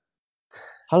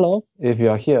Hello, if you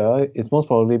are here, it's most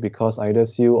probably because either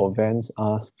Sue or Vance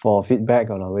asked for feedback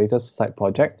on our latest side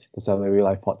project, the Salary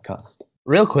Life podcast.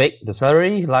 Real quick, the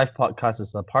Salary Life podcast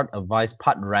is a part advice,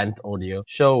 part rant audio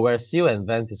show where Sue and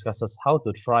Van discusses how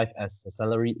to thrive as a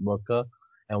salaried worker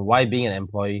and why being an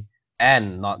employee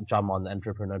and not jump on the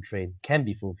entrepreneur train can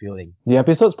be fulfilling. The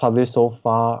episodes published so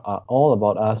far are all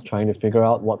about us trying to figure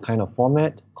out what kind of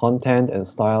format, content, and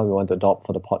style we want to adopt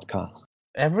for the podcast.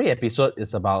 Every episode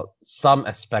is about some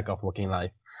aspect of working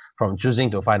life, from choosing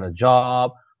to find a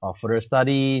job or further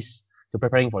studies to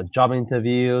preparing for job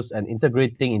interviews and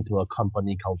integrating into a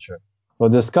company culture.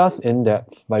 We'll discuss in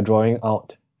depth by drawing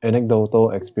out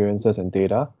anecdotal experiences and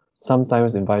data,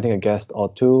 sometimes inviting a guest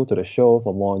or two to the show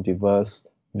for more diverse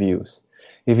views.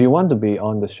 If you want to be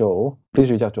on the show,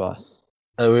 please reach out to us.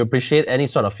 We appreciate any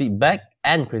sort of feedback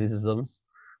and criticisms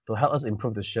to help us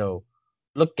improve the show.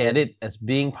 Look at it as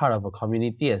being part of a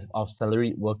community of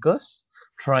salaried workers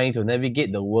trying to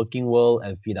navigate the working world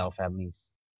and feed our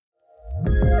families.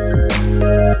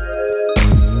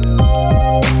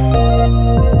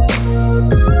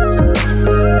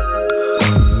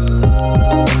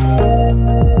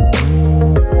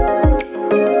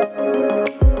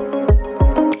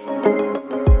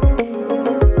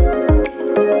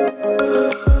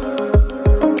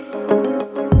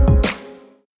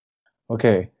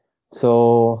 Okay,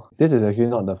 so this is actually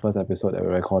not the first episode that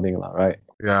we're recording, right?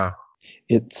 Yeah.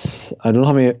 I don't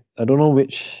know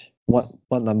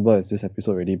what number is this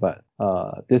episode already, but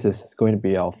this is going to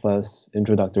be our first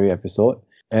introductory episode.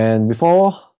 And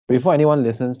before anyone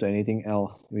listens to anything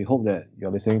else, we hope that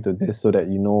you're listening to this so that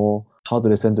you know how to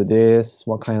listen to this,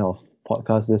 what kind of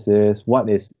podcast this is, what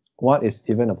is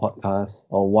even a podcast,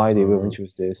 or why they will even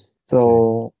choose this.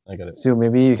 So I got it. So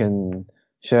maybe you can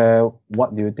share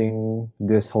what do you think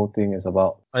this whole thing is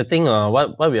about. I think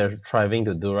what we are striving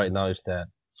to do right now is that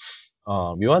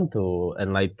we want to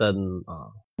enlighten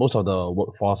most of the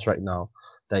workforce right now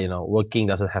that working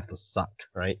doesn't have to suck,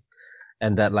 right?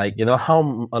 And that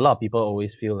how a lot of people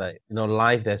always feel like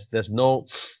life there's no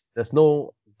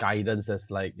guidance,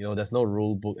 there's no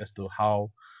rule book as to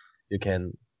how you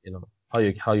can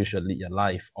how you should lead your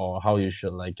life or how you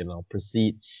should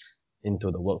proceed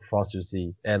into the workforce, you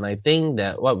see. And I think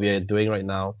that what we are doing right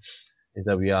now is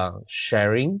that we are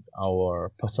sharing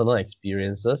our personal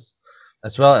experiences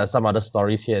as well as some other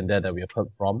stories here and there that we have heard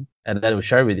from, and then we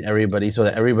share with everybody so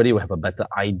that everybody will have a better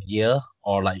idea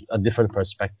or like a different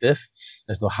perspective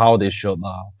as to how they should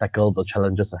tackle the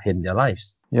challenges ahead in their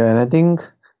lives. Yeah, and I think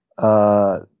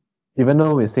even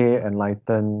though we say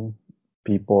enlighten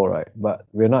people, right, but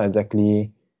we're not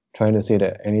exactly trying to say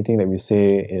that anything that we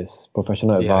say is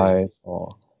professional advice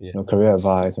or career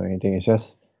advice or anything. It's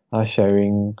just us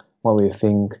sharing what we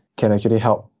think can actually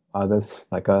help others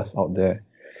like us out there.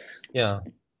 Yeah,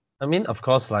 I mean, of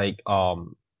course,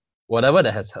 whatever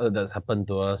that's happened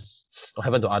to us or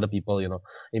happened to other people,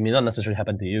 it may not necessarily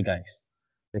happen to you guys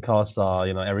because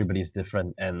everybody's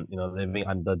different and living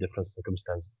under different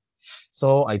circumstances.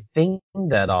 So I think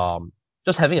that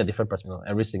just having a different perspective on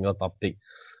every single topic,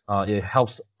 it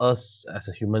helps us as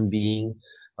a human being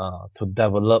to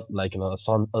develop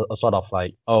a sort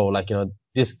of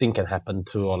this thing can happen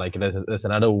too, or there's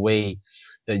another way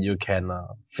that you can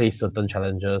face certain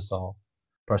challenges or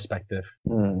perspective.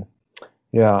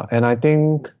 Yeah, and I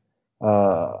think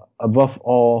above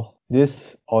all,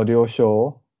 this audio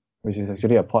show, which is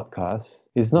actually a podcast,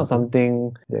 is not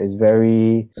something that is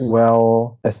very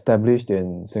well established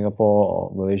in Singapore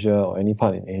or Malaysia or any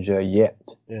part in Asia yet.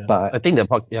 Yeah. But I think the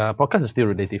podcast is still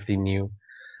relatively new.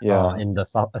 Yeah, in the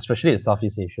South, especially in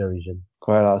Southeast Asia region.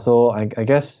 Correct. So I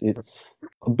guess it's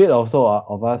a bit also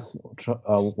of us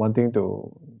wanting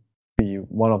to be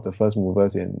one of the first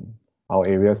movers in our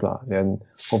areas lah. Then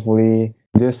hopefully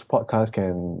this podcast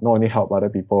can not only help other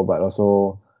people but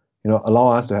also allow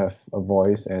us to have a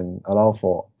voice and allow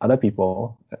for other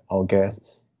people, our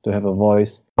guests, to have a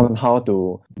voice on how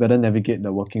to better navigate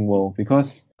the working world.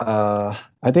 Because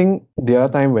I think the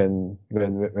other time when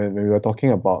we were talking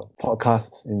about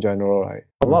podcasts in general, right,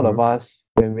 a lot of us,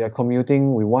 when we are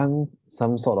commuting, we want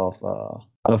some sort of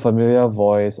a familiar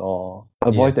voice or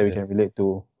a voice that we can relate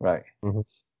to, right?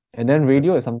 And then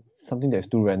radio is something that's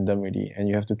too random really, and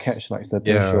you have to catch certain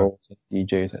shows,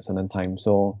 DJs at certain times.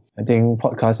 So I think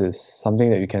podcast is something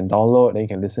that you can download, then you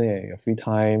can listen at your free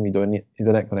time. You don't need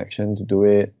internet connection to do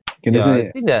it. You can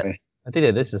listen. I think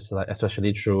that this is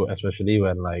especially true, especially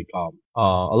when a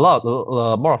lot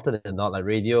more often than not,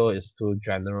 radio is too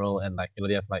general and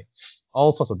they have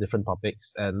all sorts of different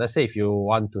topics. And let's say if you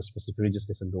want to specifically just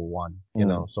listen to one,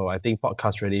 so I think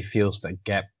podcast really fills that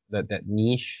gap, that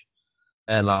niche.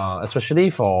 And especially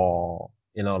for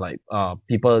like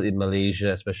people in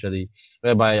Malaysia especially,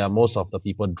 whereby most of the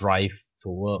people drive to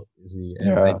work, you see.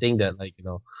 And I Yeah. think that, like,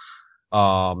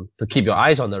 to keep your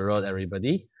eyes on the road,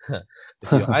 everybody, to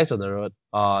keep your eyes on the road,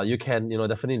 you can,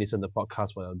 definitely listen to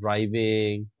podcasts while you're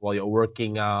driving, while you're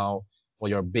working out, while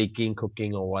you're baking,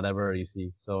 cooking, or whatever, you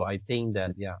see. So I think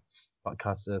that, yeah,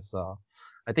 podcast is,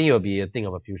 I think it will be a thing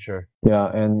of a future.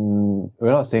 Yeah, and we're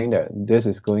not saying that this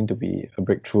is going to be a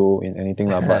breakthrough in anything,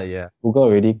 lah, but Yeah. Google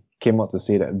already came out to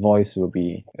say that voice will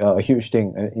be a huge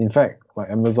thing. And in fact, like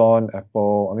Amazon,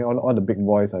 Apple, I mean, all the big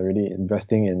boys are really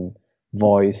investing in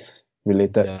voice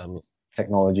related Yeah.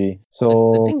 technology. I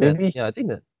So think that, maybe, yeah, I think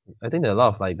that a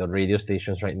lot of, like, the radio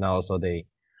stations right now, so they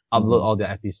upload Mhm. all their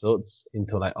episodes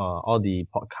into, like, all the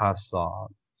podcast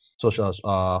social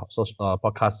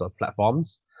podcast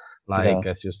platforms, Yeah, like,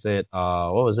 as you said,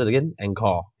 what was it again?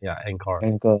 Anchor. Yeah, Anchor.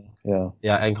 Anchor, yeah,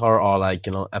 Yeah, Anchor, or, like,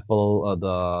 Apple,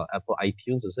 the Apple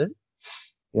iTunes, is it?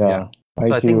 Yeah. yeah,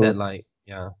 So I think that, like, iTunes,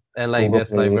 yeah, and, like, Google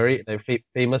there's, like, Play. very, like,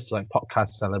 famous, like, podcast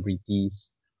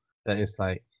celebrities that is,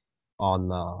 like,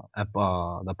 on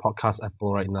Apple, the podcast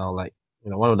Apple right now. Like,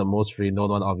 one of the most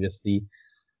renowned one, obviously,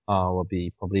 will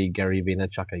be probably Gary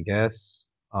Vaynerchuk, I guess.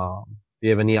 Do you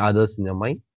have any others in your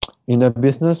mind? In the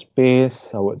business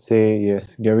space, I would say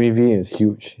yes, Gary Vee is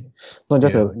huge. Not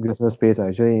just Yeah. the business space,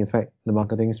 actually, in fact, the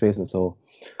marketing space also.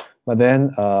 But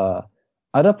then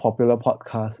other popular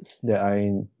podcasts that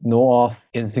I know of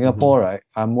in Singapore, right,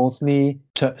 are mostly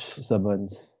church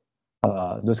sermons,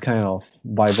 those kind of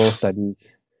Bible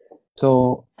studies.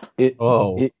 So it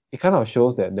Oh, it kind of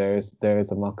shows that there is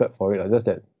a market for it, just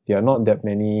that there are not that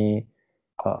many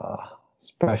uh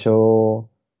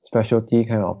specialty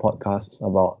kind of podcasts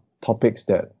about topics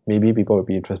that maybe people would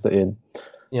be interested in.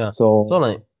 yeah. So, So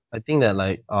like, I think that,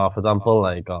 like, for example,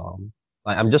 like,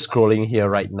 I'm just scrolling here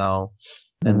right now,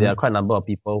 and there are mhm, quite a number of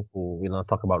people who,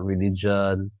 talk about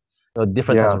religion,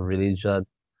 different types yeah, of religion.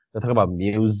 They talk about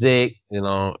music, and,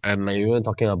 like, even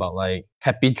talking about, like,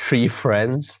 Happy Tree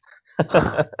Friends.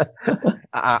 happy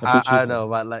I tree don't know,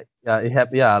 friends. but, like, yeah,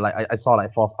 yeah, like, I saw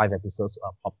like 4 or 5 episodes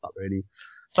popped up already.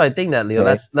 So I think that,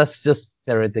 Okay. let's just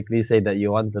theoretically say that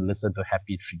you want to listen to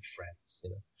Happy Tree Friends.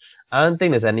 I don't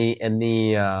think there's any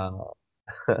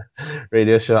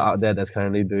radio show out there that's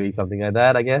currently doing something like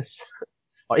that, I guess.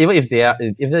 Or even if they are,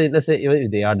 if they, let's say, even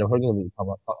if they are, they're only going to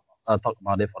talk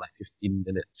about it for like 15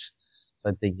 minutes. So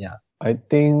I think, yeah. I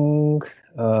think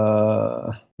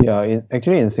yeah,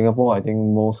 actually in Singapore, I think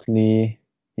mostly,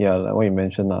 yeah, like what you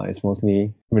mentioned, it's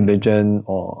mostly religion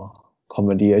or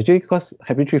comedy. Actually, because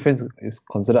Happy Tree Friends is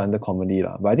considered under comedy,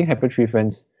 lah. But I think Happy Tree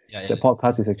Friends, Yeah, the yeah.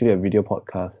 podcast is actually a video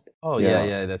podcast. Oh, yeah, Yeah.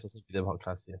 yeah. That's also video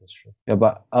podcast. Yeah, that's true. Yeah,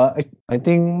 but I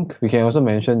think we can also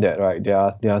mention that, right, there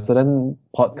are certain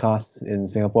podcasts in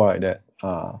Singapore, right, that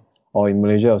or in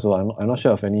Malaysia also. I'm not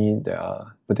sure of any that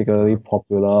are particularly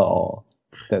popular or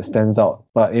that stands out.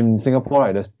 But in Singapore,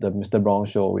 right, there's the Mr. Brown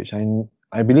Show, which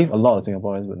I believe a lot of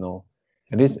Singaporeans would know.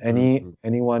 At least Mm-hmm.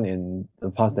 anyone in the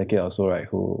past decade or so, right,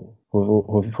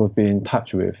 who've been in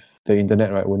touch with the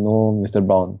internet, right, would know Mr.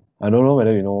 Brown. I don't know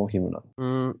whether you know him or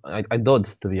not. I don't,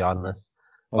 to be honest.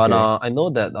 But Okay. I know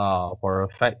that for a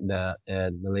fact that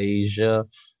in Malaysia,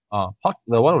 one of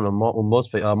the one of the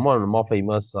more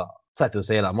famous, sad to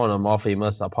say, like, one of the more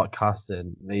famous podcasts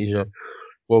in Malaysia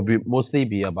will be mostly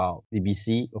be about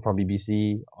BBC, from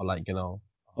BBC, or, like,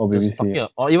 Or just BBC. talking,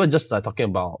 or even just talking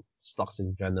about stocks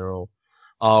in general.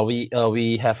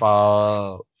 We have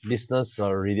our business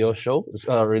radio show.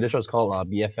 Radio show is called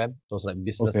BFM. So it's like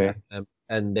Business Okay. FM,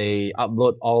 and they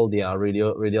upload all their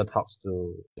radio talks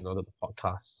to, the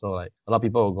podcast. So, like, a lot of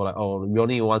people will go like, oh, we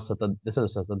only want listen to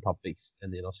certain topics,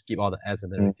 and, skip all the ads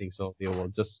and Mm. everything. So they will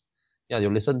just, yeah, you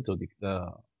listen to the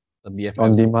On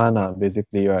BFM's demand, podcast.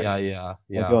 basically, right? Yeah.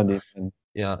 Audio on demand.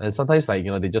 Yeah, and sometimes, like,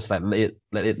 they just, like,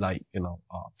 let it, like,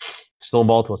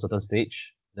 snowball to a certain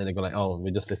stage. Then they go like, oh,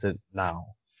 we just listen now,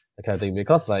 that kind of thing.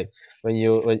 Because, like, when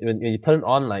you turn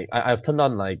on, like, I've turned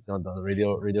on, like, the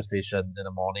radio station in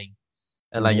the morning,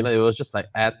 and, like, Mm-hmm. it was just like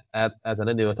ads, and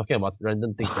then they were talking about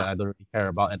random things that I don't really care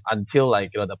about, and until,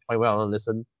 like, the point where I want to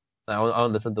listen, like, I want to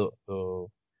listen to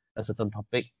a certain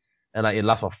topic, and, like, it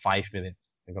lasts for 5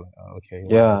 minutes. I go like, oh, okay,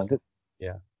 what Yeah, else?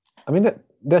 Yeah, I mean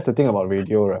that's the thing about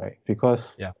radio, right?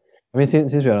 Because yeah, I mean,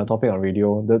 since we're on a topic on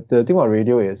radio, the thing about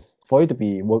radio is for it to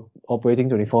be operating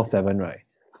 24/7, right?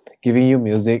 Giving you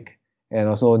music and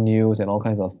also news and all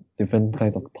kinds of different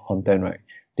kinds of content, right?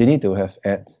 They need to have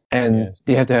ads, and yeah.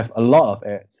 they have to have a lot of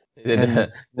ads, and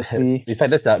it's mostly In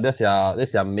fact,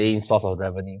 that's their main source of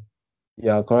revenue.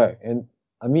 yeah, correct. And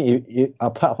I mean,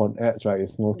 apart from ads, right,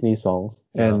 it's mostly songs,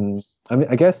 Yeah. and I mean,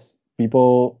 I guess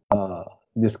people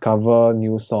discover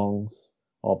new songs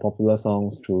or popular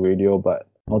songs through radio, but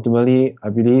ultimately, I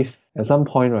believe at some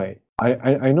point, right,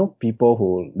 I know people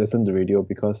who listen to radio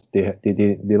because they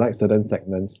like certain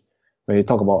segments where they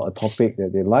talk about a topic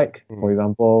that they like. For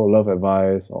example, love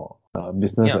advice or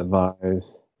business Yeah.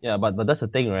 advice. Yeah, but that's the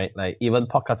thing, right? Like even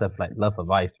podcasts have like love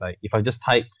advice. Like if I just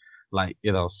type like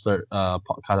search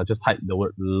podcast, I just type the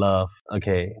word love.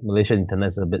 Okay, Malaysian internet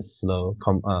is a bit slow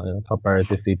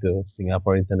comparatively to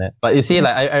Singapore internet. But you see,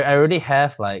 like I already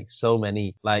have like so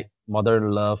many like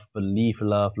modern love, believe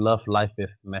love, love life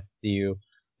with Matthew.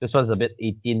 This one's a bit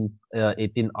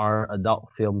 18R adult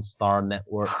film star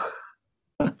network.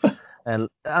 And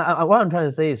what I'm trying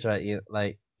to say is right,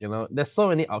 there's so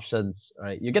many options,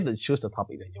 right? You get to choose the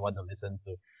topic that you want to listen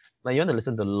to. Like you want to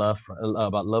listen to love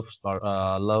about love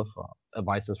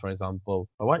advices, for example.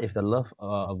 But what if the love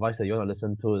advice that you want to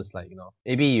listen to is like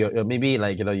maybe maybe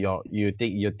like you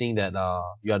think that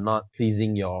you are not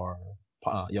pleasing your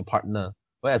partner,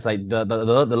 whereas like the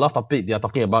love topic they are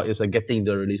talking about is like getting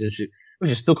the relationship,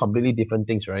 which is still completely different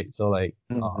things, right? So like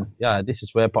yeah, this is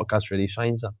where podcast really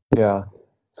shines up. Yeah.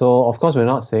 So of course we're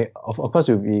not saying of course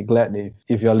we'll be glad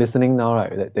if you're listening now,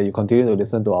 right, that you continue to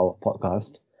listen to our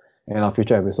podcast and our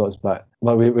future episodes. But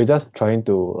we're just trying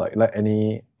to like let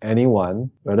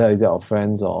anyone, whether it's our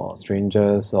friends or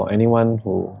strangers or anyone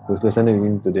who's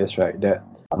listening to this, right, that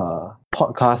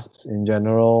podcasts in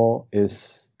general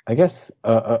is, I guess,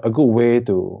 a good way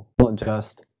to not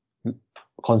just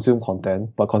consume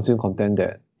content, but consume content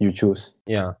that you choose.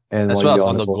 Yeah. And As while well as you're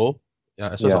on the go. go. Yeah,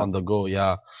 as well as on the go.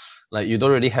 Yeah. Like you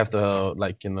don't really have to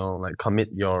like commit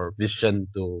your vision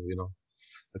to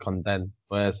the content.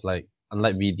 Whereas like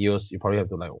unlike videos, you probably have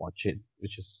to like watch it,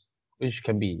 which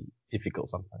can be difficult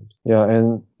sometimes. Yeah,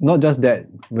 and not just that.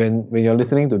 When you're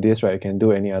listening to this, right, you can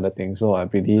do any other thing. So I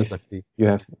believe Exactly. you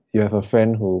have a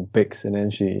friend who bakes and then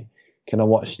she cannot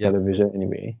watch Yep. television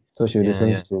anyway, so she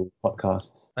listens to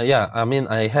podcasts. Yeah, I mean,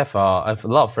 I have a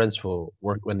lot of friends who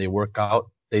when they work out,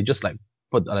 they just like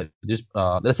put like just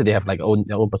let's say they have like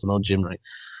their own personal gym, right?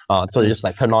 So they just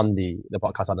like turn on the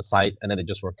podcast on the side and then they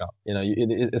just work out.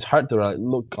 It's hard to like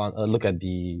look at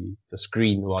the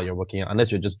screen while you're working out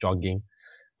unless you're just jogging.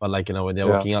 But like when they're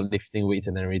working out, lifting weights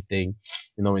and everything,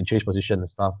 when change position and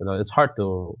stuff, it's hard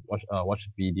to watch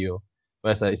video.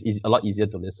 Whereas like, it's a lot easier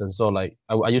to listen. So like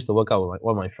I used to work out with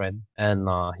one of my friend, and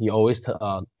he always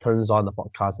turns on the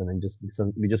podcast and then just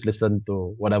listen. We just listen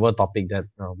to whatever topic that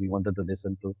we wanted to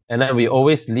listen to, and then we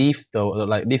always leave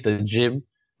the gym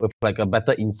with like a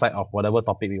better insight of whatever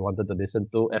topic we wanted to listen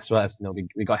to, as well as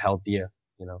we got healthier,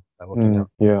 by working out.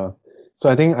 Yeah. So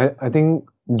I think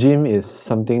gym is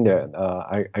something that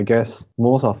I guess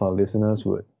most of our listeners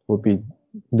would be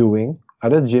doing,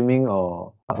 either gymming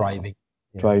or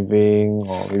driving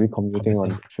or maybe commuting on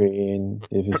the train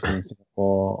if it's in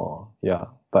Singapore or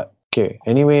but okay,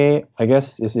 anyway, I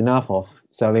guess it's enough of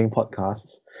selling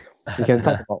podcasts. We can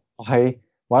talk about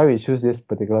why we choose this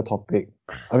particular topic.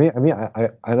 I mean I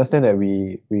understand that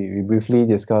we briefly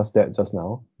discussed that just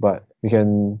now, but we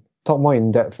can talk more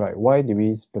in depth, right? Why did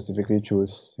we specifically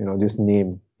choose this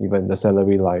name, even the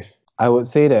Salary Life? I would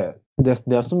say that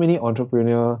there are so many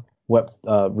entrepreneur web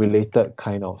related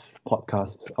kind of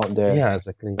podcasts out there. Yeah,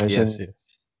 exactly. Yes.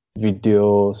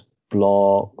 Videos,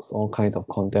 blogs, all kinds of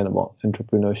content about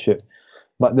entrepreneurship.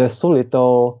 But there's so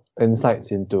little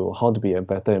insights into how to be a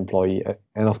better employee.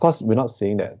 And of course, we're not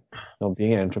saying that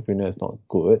being an entrepreneur is not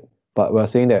good, but we're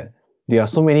saying that there are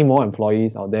so many more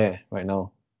employees out there right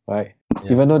now, right?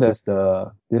 Yes. Even though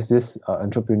there's this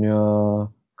entrepreneur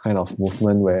kind of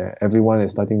movement where everyone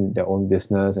is starting their own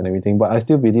business and everything, but I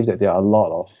still believe that there are a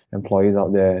lot of employees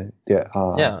out there that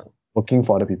are working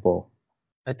for other people.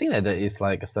 I think that there is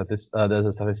like there's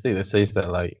a statistic that says that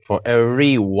like for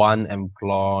every one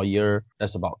employer,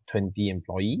 there's about 20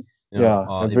 employees.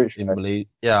 Average. In Malaysia.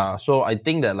 Yeah, so I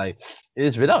think that like it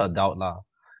is without a doubt lah.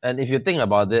 And if you think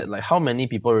about it, like how many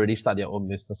people already start their own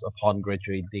business upon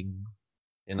graduating,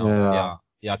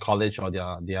 their college or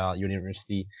their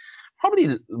university?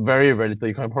 Probably very, very little.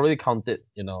 You can probably count it,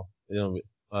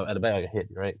 at the back of your head,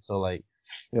 right? So like,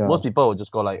 most people would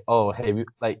just go like, oh, hey,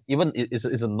 even it's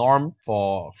a norm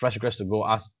for fresh grads to go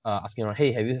asking,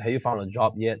 hey, have you found a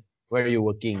job yet? Where are you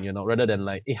working? Rather than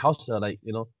like, hey, how's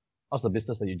the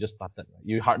business that you just started? Right?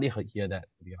 You hardly hear that,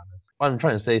 to be honest. What I'm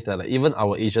trying to say is that like even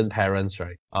our Asian parents,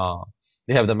 right?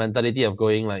 They have the mentality of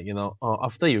going like,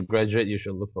 after you graduate, you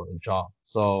should look for a job.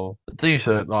 So the thing is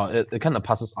that it kind of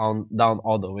passes down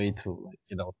all the way to like,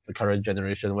 the current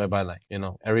generation whereby like,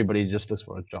 everybody just looks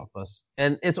for a job first.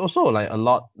 And it's also like a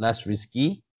lot less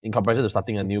risky in comparison to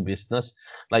starting a new business.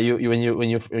 Like when you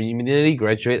immediately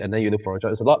graduate and then you look for a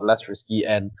job, it's a lot less risky.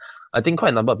 And I think quite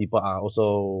a number of people are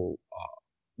also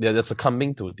they're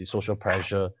succumbing to the social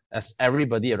pressure as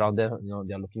everybody around them,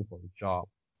 they're looking for a job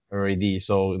already.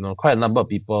 So, quite a number of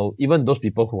people, even those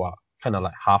people who are kind of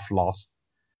like half lost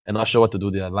and not sure what to do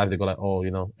with their life, they go like, oh,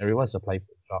 everyone's applying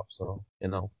for jobs. So,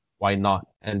 why not?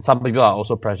 And some people are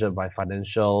also pressured by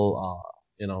financial,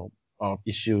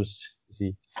 issues, you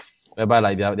see, whereby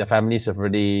like their families have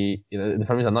really, the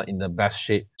families are not in the best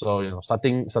shape. So,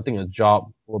 starting a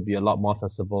job will be a lot more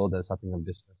accessible than starting a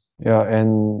business. Yeah,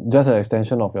 and just an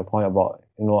extension of your point about,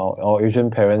 our Asian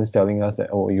parents telling us that,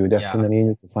 oh, you definitely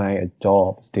need to find a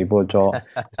job, stable job,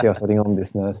 instead of starting your own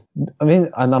business. I mean,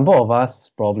 a number of us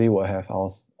probably will have our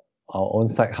own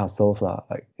side hustles lah.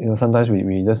 Like, sometimes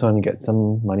we just want to get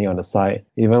some money on the side,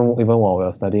 even while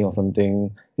we're studying or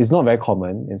something. It's not very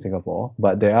common in Singapore,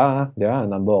 but there are a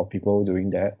number of people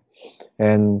doing that.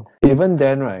 And even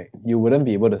then, right, you wouldn't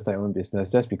be able to start your own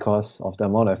business just because of the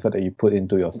amount of effort that you put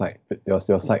into your side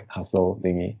hustle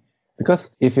thingy.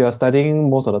 Because if you're studying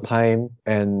most of the time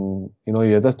and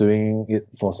you're just doing it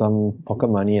for some pocket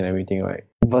money and everything, right?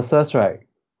 Versus, right,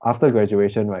 after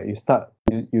graduation, right, you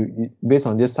based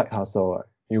on this side hustle, right,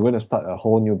 you're going to start a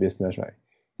whole new business, right?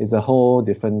 It's a whole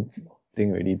different thing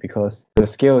really, because the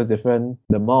scale is different.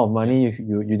 The amount of money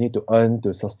you need to earn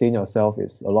to sustain yourself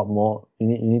is a lot more. You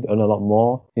need to earn a lot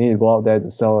more. You need to go out there to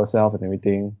sell yourself and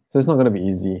everything. So it's not going to be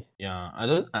easy. Yeah, I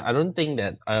don't think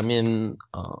that, I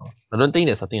don't think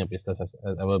that starting a business has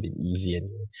ever been easy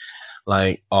anyway.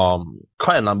 Like,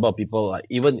 quite a number of people, like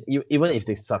even if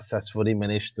they successfully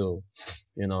manage to,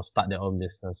 start their own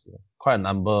business, quite a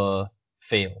number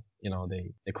fail.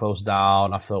 They close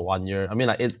down after 1 year. I mean,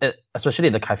 like especially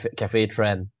the cafe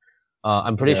trend.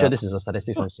 I'm pretty sure this is a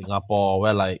statistic from Singapore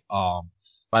where like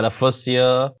by the first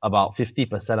year about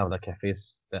 50% of the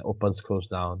cafes that opens close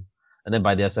down, and then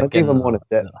by their I think second, even more than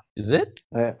that. is it?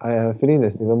 I have a feeling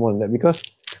there's even more than that, because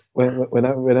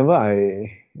whenever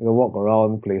I walk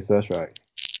around places, right?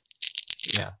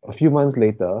 Yeah. A few months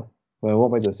later, when I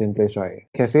walk back to the same place, right,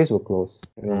 cafes will close.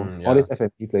 All these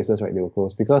F&B places, right, they will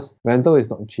close because rental is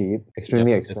not cheap,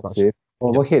 extremely expensive.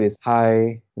 Overhead is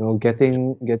high.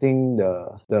 Getting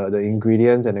the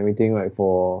ingredients and everything, right,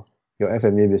 for your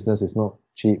F&B business is not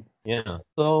cheap. Yeah.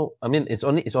 So I mean, it's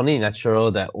only natural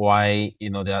that why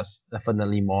there's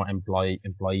definitely more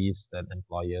employees than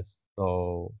employers.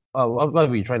 So what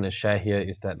we're trying to share here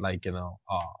is that, like,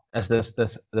 as there's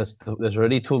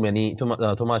really too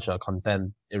much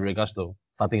content in regards to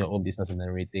starting your own business and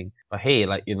everything. But hey,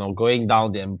 like, going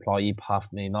down the employee path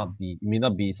may not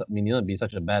be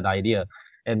such a bad idea.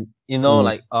 And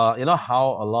like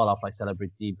how a lot of like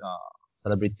celebrity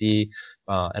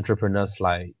entrepreneurs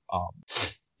like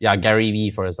Gary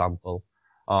Vee, for example.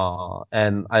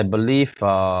 And I believe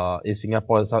in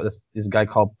Singapore there's this guy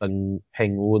called Peng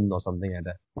Woon or something like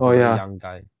that. He's a very young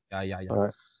guy. Yeah.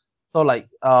 Alright. So like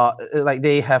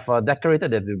they have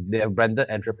decorated they have branded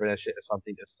entrepreneurship as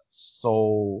something that's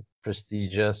so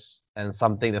prestigious and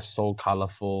something that's so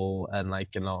colorful and,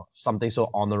 like, something so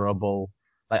honorable.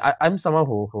 Like I'm someone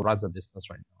who runs a business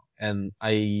right now, and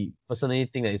I personally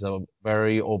think that it's a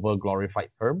very over glorified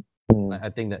term. Like, I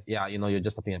think that you're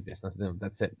just starting a business,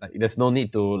 that's it. Like, there's no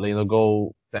need to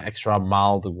go the extra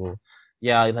mile to go.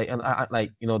 Yeah, like, and I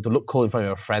like to look cool in front of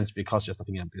your friends because you're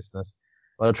starting a business.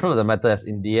 But the truth of the matter is,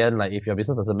 in the end, like, if your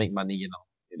business doesn't make money,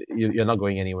 you're not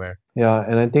going anywhere. Yeah,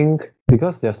 and I think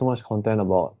because there's so much content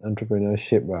about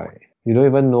entrepreneurship, right, you don't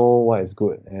even know what is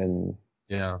good. And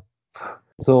yeah.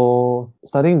 So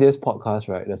starting this podcast,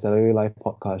 right, the Salary Life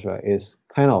podcast, right, is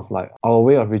kind of like our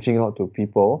way of reaching out to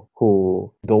people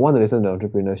who don't want to listen to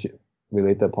entrepreneurship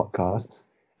related podcasts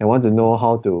and want to know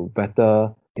how to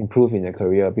better improve in their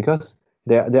career, because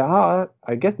there are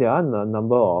a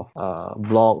number of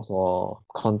blogs or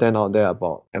content out there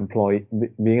about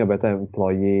being a better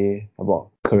employee,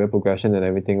 about career progression and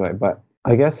everything, right? But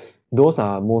I guess those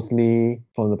are mostly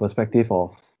from the perspective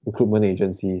of recruitment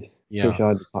agencies,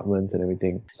 HR departments and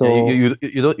everything. So you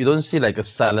don't see like a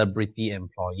celebrity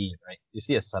employee, right? You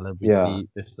see a celebrity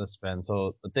businessman.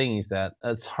 So the thing is that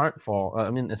it's hard for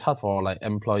like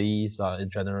employees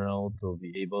in general to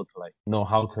be able to, like, know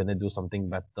how can they do something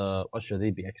better, what should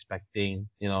they be expecting,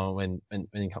 when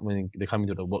they come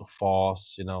into the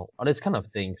workforce, all these kind of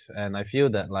things. And I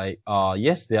feel that, like,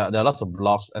 yes, there are lots of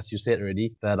blogs, as you said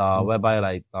already, that whereby,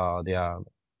 like, they are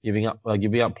giving up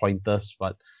pointers,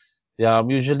 but they are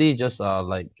usually just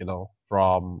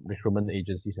from recruitment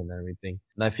agencies and everything.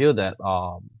 And I feel that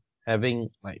having,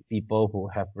 like, people who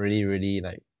have really, really,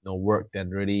 like, worked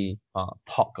and really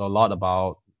talk a lot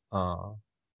about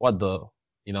what the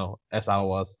as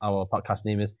our podcast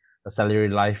name is, the Salary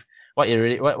Life, what to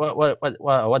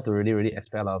really, really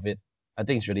expect out of it, I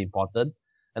think it's really important.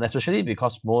 And especially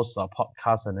because most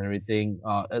podcasts and everything,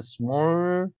 it's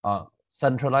more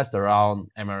centralized around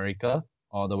America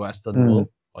or the Western Mm, world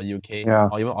or UK yeah.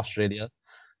 or even Australia.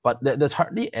 But there's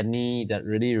hardly any that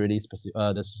really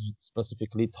that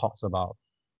specifically talks about,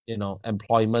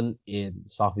 employment in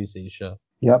Southeast Asia,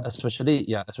 Yep. especially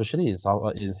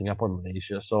in Singapore and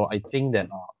Malaysia. So I think that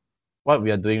what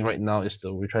we are doing right now is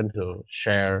we're trying to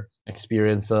share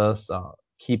experiences,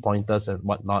 key pointers and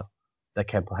whatnot that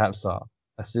can perhaps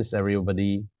assist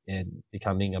everybody in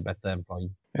becoming a better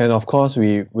employee. And of course,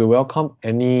 we welcome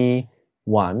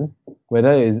anyone,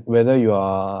 whether you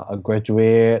are a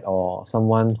graduate or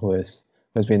someone who has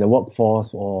been in the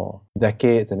workforce for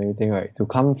decades and everything, right, to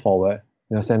come forward,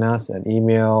 send us an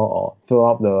email or fill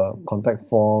out the contact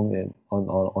form on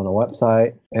our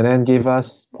website, and then give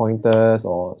us pointers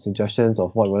or suggestions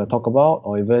of what you want to talk about,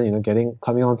 or even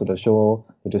coming onto the show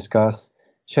to discuss,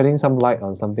 shedding some light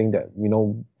on something that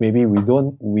maybe we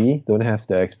don't have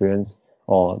the experience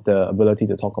or the ability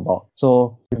to talk about.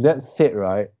 So with that said,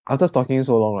 right, after talking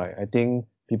so long, right, I think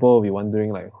people will be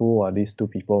wondering like, who are these two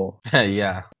people?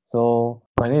 Yeah. So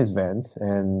my name is Vance,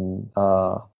 and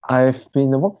I've been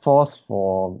in the workforce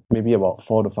for maybe about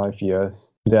 4 to 5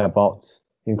 years, thereabouts,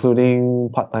 including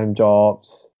part-time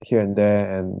jobs here and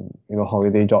there, and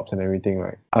holiday jobs and everything.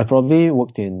 Right, I've probably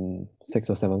worked in 6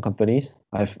 or 7 companies.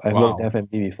 I've worked Wow.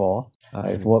 F&B before.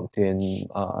 I've worked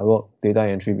I worked data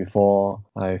entry before.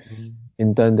 I've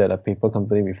interned at a paper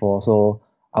company before. So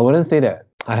I wouldn't say that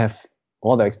I have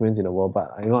all the experience in the world,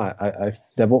 but I've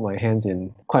dabbled my hands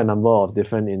in quite a number of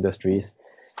different industries,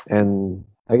 and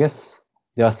I guess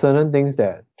there are certain things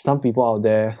that some people out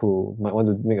there who might want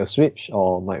to make a switch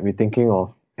or might be thinking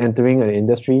of entering an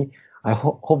industry.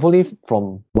 Hopefully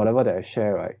from whatever that I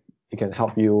share, right, it can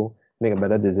help you make a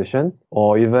better decision,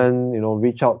 or even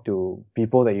reach out to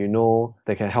people that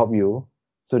that can help you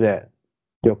so that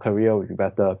your career will be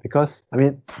better. Because I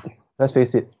mean, let's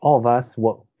face it, all of us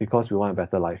work because we want a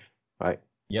better life, right?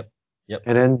 Yep.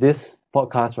 And then this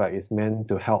podcast, right, is meant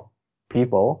to help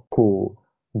people who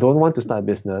don't want to start a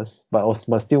business but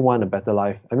still want a better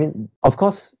life. I mean, of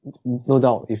course, no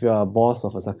doubt, if you're a boss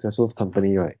of a successful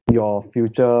company, right, your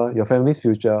future, your family's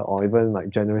future, or even like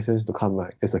generations to come,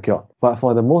 right, is secured. But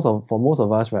for most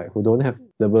of us, right, who don't have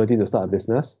the ability to start a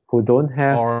business, who don't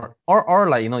have Or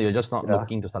like you're just not yeah,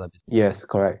 looking to start a business. yes,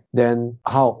 correct. Then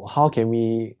how can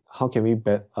we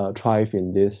thrive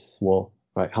in this world,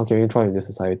 right? How can we thrive in this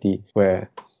society where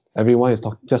everyone is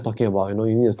just talking about you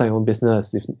need to start your own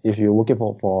business. If you're working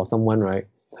for someone, right,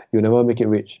 you'll never make it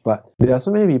rich. But there are so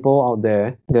many people out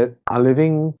there that are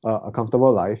living a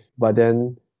comfortable life, but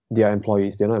then they are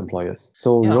employees. They're not employers.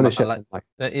 So we Yeah, want to but shed like some light.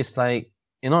 that is like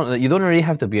you don't really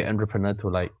have to be an entrepreneur to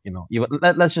like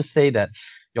let's just say that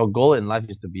your goal in life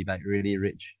is to be like really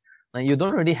rich. Like you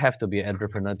don't really have to be an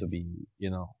entrepreneur to be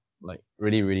like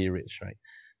really really rich, right?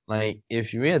 Like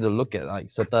if you really had to look at like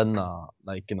certain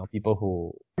like people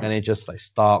who manages like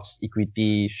stocks,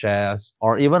 equity, shares,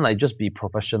 or even like just be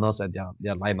professionals at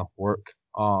their line of work,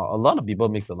 a lot of people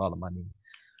makes a lot of money.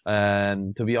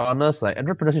 And to be honest, like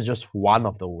entrepreneurship is just one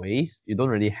of the ways. You don't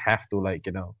really have to like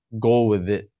go with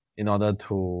it in order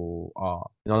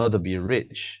to be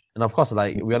rich. And of course,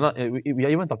 like we are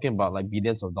even talking about like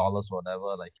billions of dollars or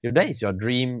whatever. Like if that is your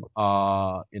dream,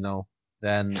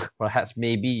 then perhaps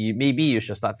maybe you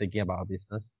should start thinking about a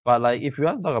business. But like if you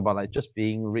want to talk about like just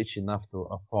being rich enough to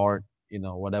afford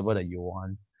whatever that you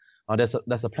want,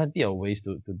 there's a plenty of ways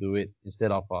to do it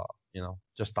instead of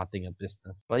just starting a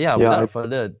business. But yeah, Yeah,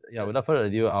 without further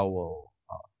ado, I will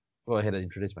go ahead and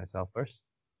introduce myself first.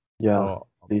 yeah, So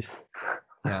please.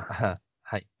 yeah,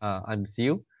 hi, I'm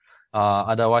Siu,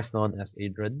 otherwise known as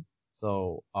Adrian.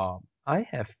 So I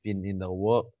have been in the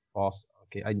workforce.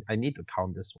 Okay, I need to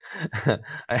count this one.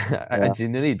 I Yeah.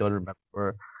 genuinely don't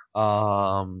remember.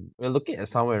 We're looking at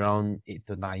somewhere around 8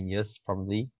 to 9 years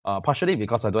probably. Partially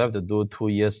because I don't have to do 2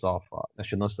 years of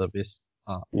national service.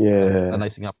 Yeah.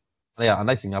 Unlike Singapore, yeah,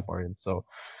 unlike Singaporeans. So,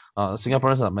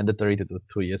 Singaporeans are mandatory to do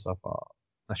 2 years of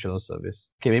national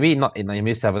service. Okay, maybe not in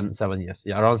maybe 7 years.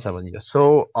 Yeah, around 7 years.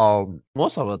 So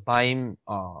most of the time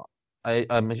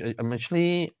I'm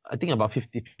actually I think about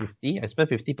 50-50. I spend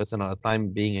 50% of the time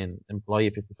being an employee,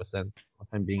 50% of the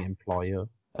time being employer.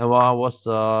 And while I was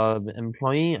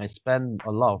employee, I spent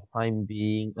a lot of time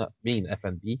being in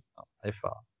F&B.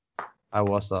 I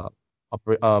was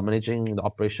managing the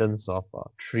operations of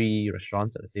 3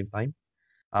 restaurants at the same time.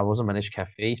 I also managed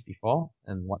cafes before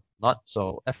and whatnot.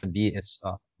 So F&B is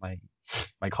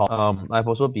my call. I've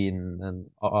also been an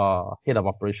head of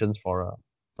operations for a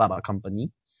startup company,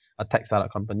 a tech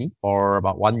startup company, for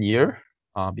about 1 year.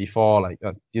 before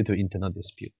due to internal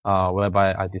dispute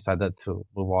whereby I decided to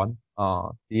move on.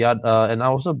 And I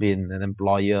also been an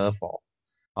employer for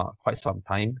quite some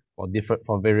time for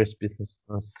various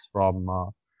businesses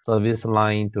from service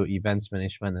line to events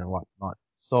management and whatnot.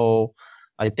 So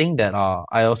I think that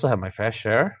I also have my fair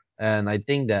share, and I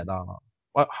think that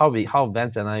how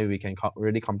Vance and I we can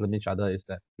really complement each other is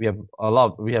that we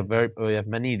have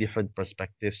many different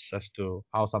perspectives as to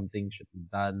how something should be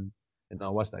done,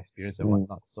 what's the experience and Mm.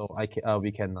 whatnot. So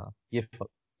we can give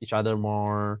each other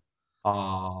more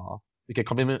we can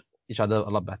complement each other a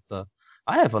lot better.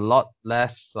 I have a lot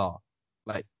less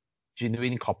like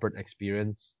genuine corporate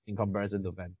experience in comparison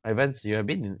to Vance. Vance, you have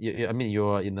been I mean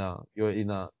you're in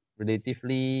a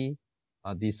relatively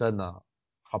decent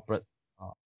corporate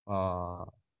uh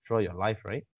throughout your life,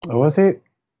 right? I won't say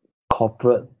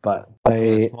corporate, but In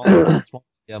a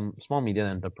I small medium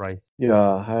enterprise.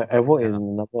 yeah, I work in Yeah. a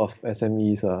number of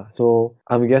SMEs. So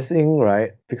I'm guessing,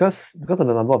 right, because of the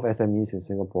number of SMEs in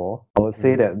Singapore, I would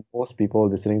say Mhm. that most people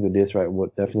listening to this, right,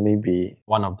 would definitely be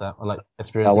One of them, like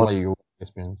experiencing one, what you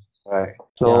experience. right. Yeah.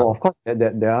 So of course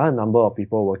there are a number of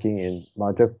people working in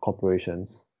larger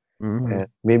corporations, Mhm. and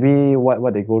maybe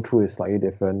what they go through is slightly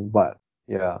different, but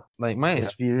yeah, Like my yeah,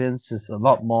 experience is a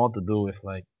lot more to do with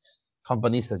like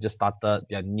companies that just started,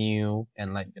 they're new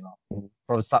and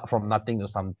mm, from nothing to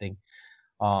something.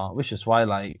 Which is why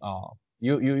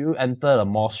you enter a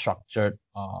more structured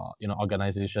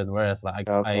organization, whereas yeah,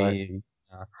 correct.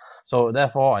 so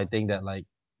therefore I think that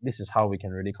this is how we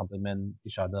can really complement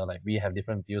each other. Like we have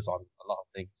different views on a lot of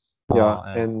things. Yeah,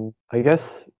 and I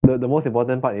guess the most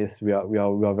important part is we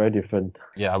are very different.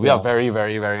 Yeah, we are Yeah. very,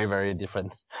 very, very, very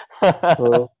different.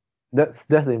 So that's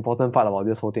the important part about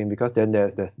this whole thing, because then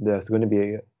there's going to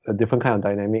be a different kind of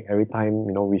dynamic every time,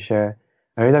 we share.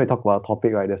 Every time we talk about a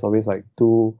topic, right, there's always like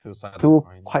two Two sides of the two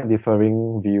coin. quite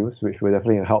differing views, which will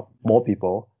definitely help more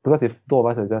people. Because if two of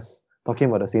us are just talking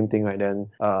about the same thing, right, then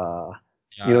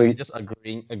Yeah, we're just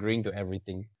agreeing to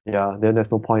everything. yeah, then there's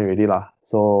no point already lah.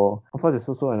 So of course, there's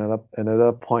also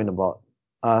another point about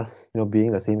us,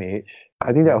 being the same age.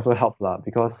 I think that Mhm. also helps lah,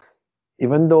 because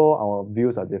even though our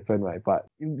views are different, right, but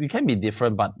We can be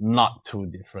different, but not too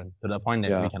different to the point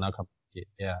that we yeah. cannot communicate.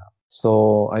 Yeah.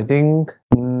 So I think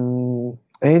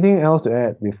anything else to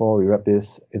add before we wrap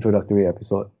this introductory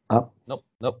episode up? Nope.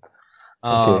 Nope.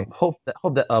 Okay.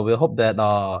 We'll hope that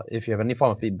if you have any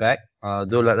form of feedback,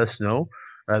 do let us know,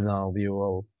 and we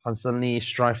will constantly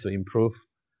strive to improve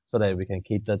so that we can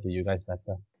cater to you guys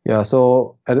better. Yeah,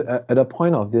 so at the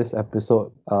point of this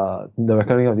episode, the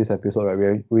recording of this episode,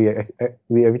 right,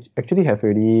 we actually have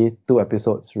already 2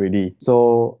 episodes ready.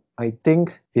 So I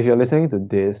think if you're listening to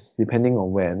this, depending on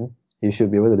when, you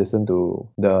should be able to listen to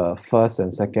the first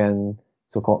and second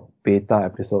so-called beta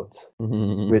episodes,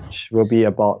 which will be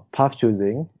about path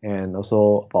choosing and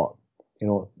also about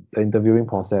the interviewing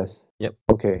process. Yep.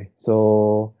 Okay,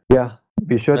 so yeah,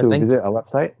 be sure to Thank visit our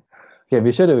website. Okay,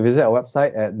 be sure to visit our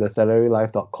website at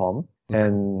thesalarylife.com.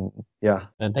 And yeah,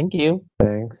 and thank you.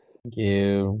 thanks. Thank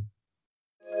you.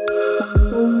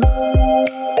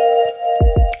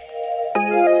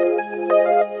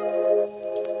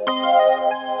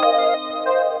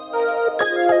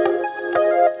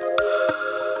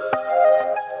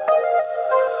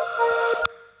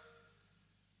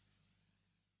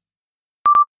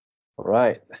 All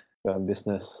right, we're in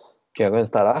business. Okay, I'm going to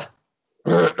start.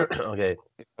 Okay.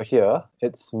 Here,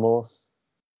 it's most.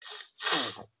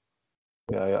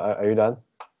 Yeah, are you done?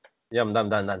 Yeah, I'm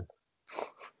done.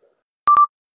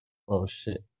 Oh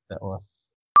shit, that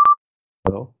was.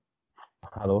 Hello?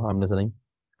 Hello, I'm listening.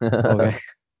 Okay.